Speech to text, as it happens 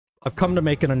I've come to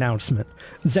make an announcement.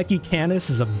 Zeki Canis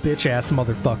is a bitch-ass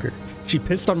motherfucker. She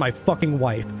pissed on my fucking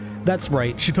wife. That's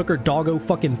right, she took her doggo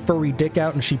fucking furry dick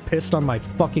out and she pissed on my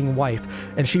fucking wife.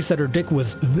 And she said her dick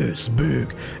was this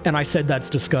big. And I said that's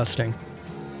disgusting.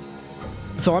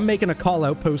 So I'm making a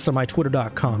call-out post on my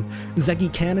twitter.com.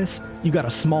 Zeki Canis, you got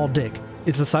a small dick.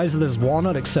 It's the size of this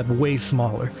walnut except way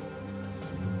smaller.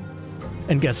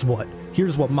 And guess what?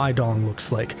 Here's what my dong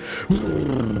looks like.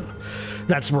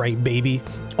 That's right, baby.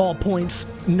 All points,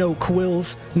 no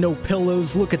quills, no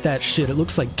pillows. Look at that shit. It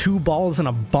looks like 2 balls and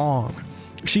a bong.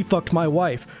 She fucked my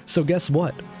wife, so guess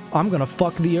what? I'm gonna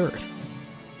fuck the earth.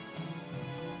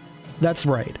 That's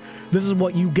right. This is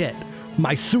what you get.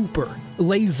 My super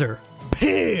laser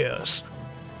piss.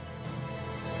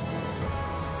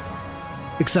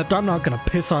 Except I'm not gonna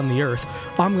piss on the earth.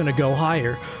 I'm gonna go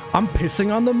higher. I'm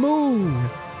pissing on the moon.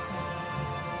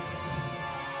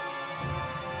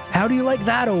 How do you like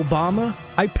that, Obama?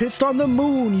 I pissed on the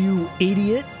moon, you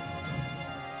idiot.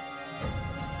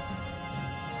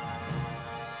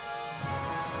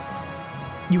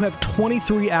 You have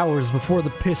 23 hours before the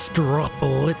piss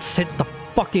droplets hit the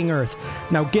fucking earth.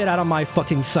 Now get out of my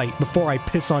fucking sight before I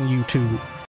piss on you too.